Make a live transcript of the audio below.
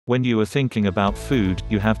When you are thinking about food,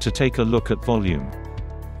 you have to take a look at volume.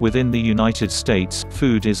 Within the United States,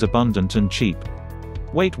 food is abundant and cheap.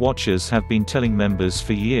 Weight Watchers have been telling members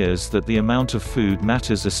for years that the amount of food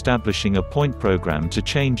matters, establishing a point program to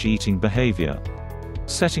change eating behavior.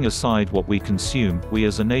 Setting aside what we consume, we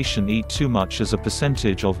as a nation eat too much as a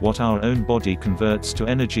percentage of what our own body converts to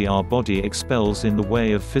energy our body expels in the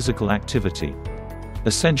way of physical activity.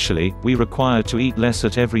 Essentially, we require to eat less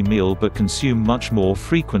at every meal but consume much more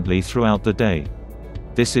frequently throughout the day.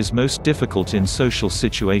 This is most difficult in social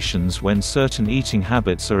situations when certain eating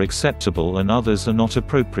habits are acceptable and others are not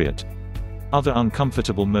appropriate. Other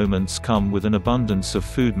uncomfortable moments come with an abundance of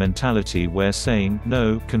food mentality where saying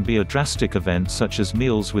no can be a drastic event, such as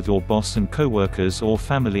meals with your boss and coworkers or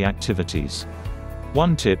family activities.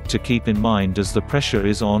 One tip to keep in mind as the pressure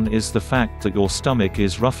is on is the fact that your stomach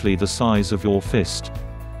is roughly the size of your fist.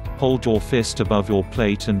 Hold your fist above your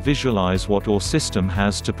plate and visualize what your system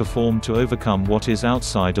has to perform to overcome what is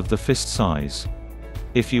outside of the fist size.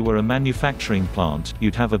 If you were a manufacturing plant,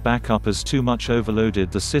 you'd have a backup as too much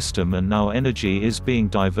overloaded the system and now energy is being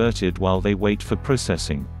diverted while they wait for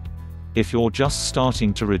processing. If you're just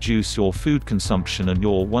starting to reduce your food consumption and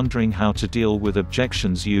you're wondering how to deal with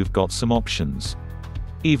objections, you've got some options.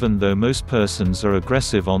 Even though most persons are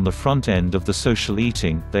aggressive on the front end of the social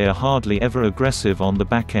eating, they are hardly ever aggressive on the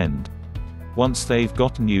back end. Once they've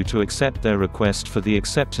gotten you to accept their request for the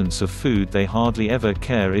acceptance of food, they hardly ever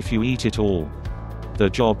care if you eat it all.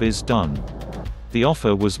 The job is done. The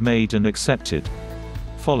offer was made and accepted.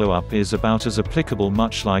 Follow-up is about as applicable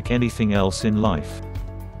much like anything else in life.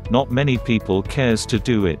 Not many people cares to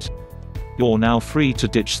do it. You're now free to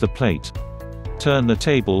ditch the plate. Turn the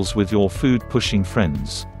tables with your food-pushing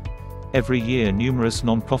friends. Every year numerous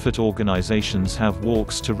non-profit organizations have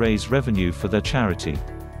walks to raise revenue for their charity.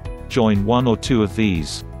 Join one or two of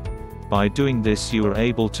these. By doing this you are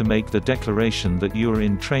able to make the declaration that you are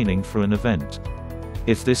in training for an event.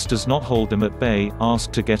 If this does not hold them at bay,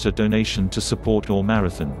 ask to get a donation to support your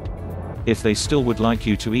marathon. If they still would like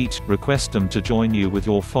you to eat, request them to join you with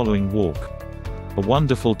your following walk. A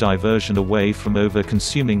wonderful diversion away from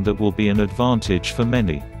over-consuming that will be an advantage for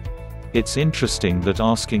many. It's interesting that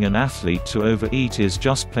asking an athlete to overeat is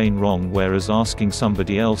just plain wrong, whereas asking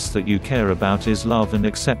somebody else that you care about is love and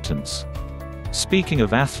acceptance. Speaking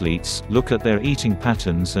of athletes, look at their eating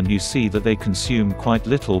patterns and you see that they consume quite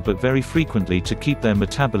little but very frequently to keep their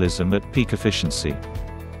metabolism at peak efficiency.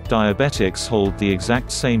 Diabetics hold the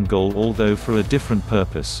exact same goal, although for a different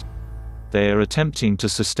purpose. They are attempting to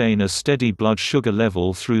sustain a steady blood sugar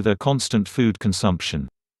level through their constant food consumption.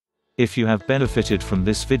 If you have benefited from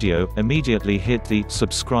this video, immediately hit the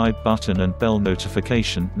subscribe button and bell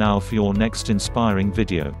notification now for your next inspiring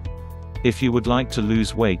video. If you would like to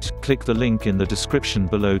lose weight, click the link in the description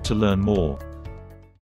below to learn more.